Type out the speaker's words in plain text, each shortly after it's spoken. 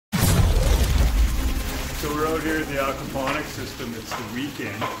So we're out here at the Aquaponics system. It's the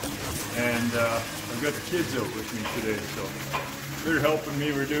weekend, and I've got the kids out with me today, so they're helping me.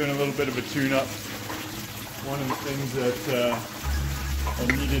 We're doing a little bit of a tune-up. One of the things that I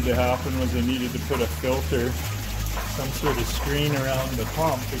needed to happen was I needed to put a filter, some sort of screen around the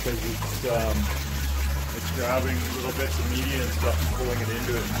pump, because it's grabbing little bits of media and stuff and pulling it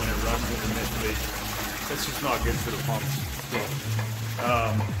into it, and when it runs intermittently, it's just not good for the pumps. So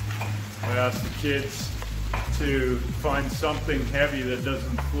I asked the kids to find something heavy that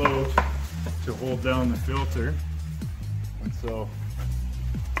doesn't float to hold down the filter, and so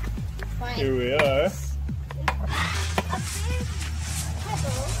here we are.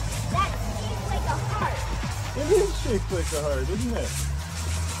 It is shaped like a heart, isn't it?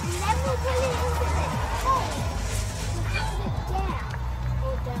 Never put it into it.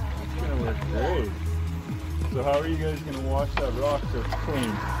 Hold down. It's gonna work great. So how are you guys gonna wash that rock so it's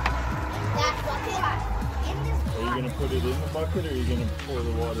clean? That bucket in this Are you gonna put it in the bucket, or are you gonna pour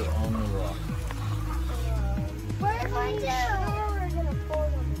the water on the rock? We're going to pour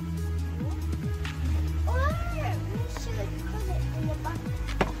them. Or we should put it in the bucket.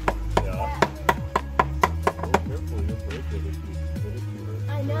 Yeah. Oh, careful, you'll break it if you put it too hard.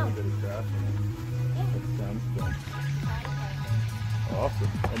 I know. A bit of crack in it. That sounds fun.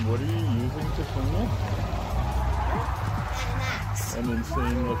 Awesome. And what are you using to clean it? An axe. An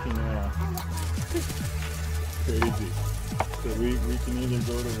insane looking axe. Crazy. So we can either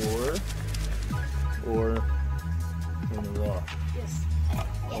go to war or clean a rock. Yes.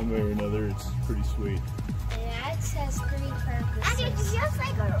 One way or another, it's pretty sweet. An axe has 3 purposes. And it's just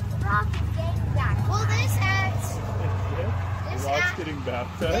like a rock getting back. Well, this axe. The rock's getting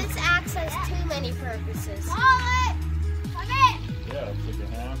baptized? This axe has too many purposes. Come in! Yeah, it's like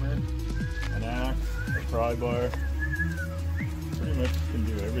a hammer, an axe, a pry bar. Pretty much can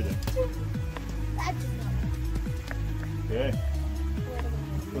do everything. That's Okay,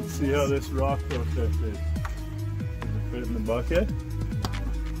 let's see how this rock process is. Does it fit in the bucket?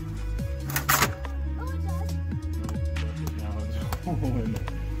 Oh, it does. Now it's going.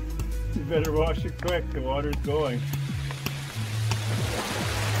 You better wash it quick, the water's going.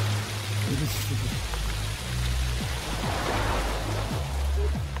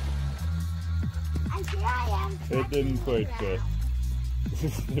 And here I am. It didn't quite fit.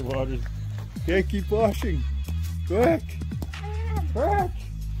 The water's... Okay, keep washing. Quick! Quick!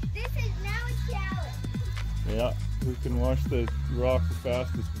 This is now a challenge. Yeah, who can wash the rock the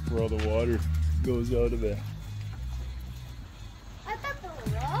fastest before all the water goes out of it? I thought the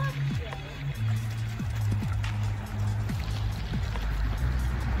rock did.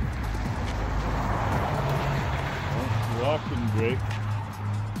 Well, the rock didn't break.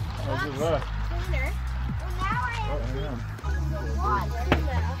 How's it look? Cleaner. Well, now I Oh, have hang on. the water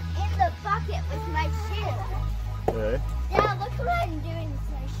in the bucket with my shoe. Okay, Yeah, look what I'm doing with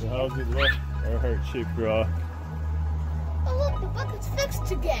my so shoe. how's it look? Our heart-shaped rock. Oh, look, the bucket's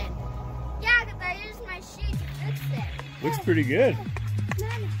fixed again. Yeah, because I used my shoe to fix it. Looks pretty good.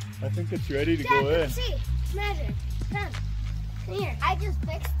 Measure. I think it's ready to Dad, go in. see. Measure. Come. Come here. I just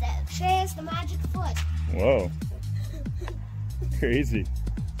fixed it. Shay has the magic foot. Whoa. Crazy.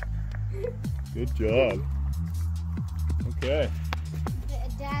 Good job. Okay,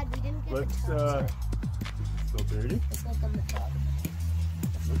 Dad, we didn't get let's, the top. still dirty? Let's look on the top.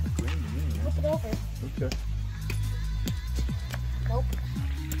 Looks clean to me. Flip it over. Okay. Nope.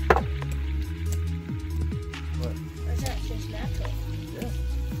 What? Or is that just napkin? Yeah.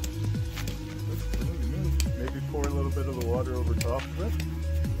 Looks clean to me. Maybe pour a little bit of the water over top of it.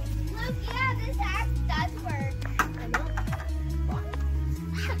 Look, yeah, this axe does work. I know.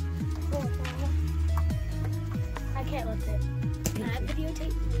 I can't lift it. Can I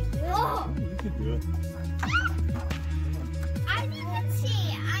videotape me? Oh! You can do it. As you can see,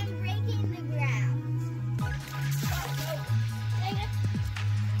 I'm breaking the ground.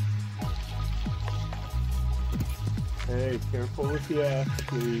 Hey, careful with the axe,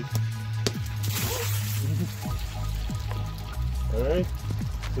 please. Alright,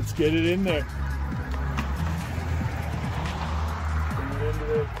 let's get it in there. Bring it into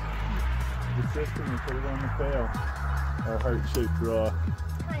the system and put it on the pail. Our heart-shaped rock.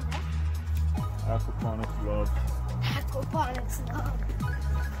 Kinda. Aquaponics love. Aquaponics love.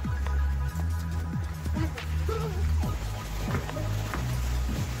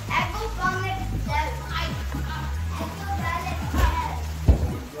 Aquaponics says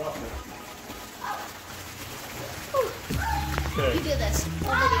Okay. You do this.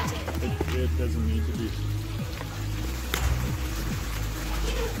 I'll videotape. It doesn't need to be.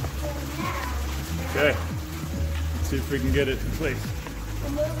 Okay. Let's see if we can get it in place. We're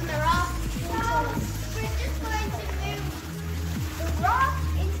moving the rock. we're just going to move the rock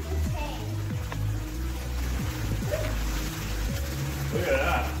into the tank. Look at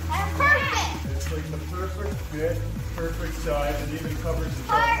that. Perfect. It's like the perfect fit, perfect size, and even covers the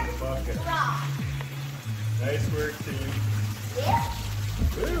top of the bucket. Rock. Nice work, team. Yep.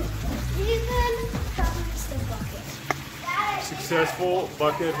 Woo. Even covers the bucket. Successful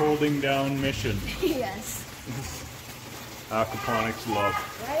bucket holding down mission. Yes. Aquaponics love.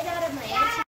 Right out of my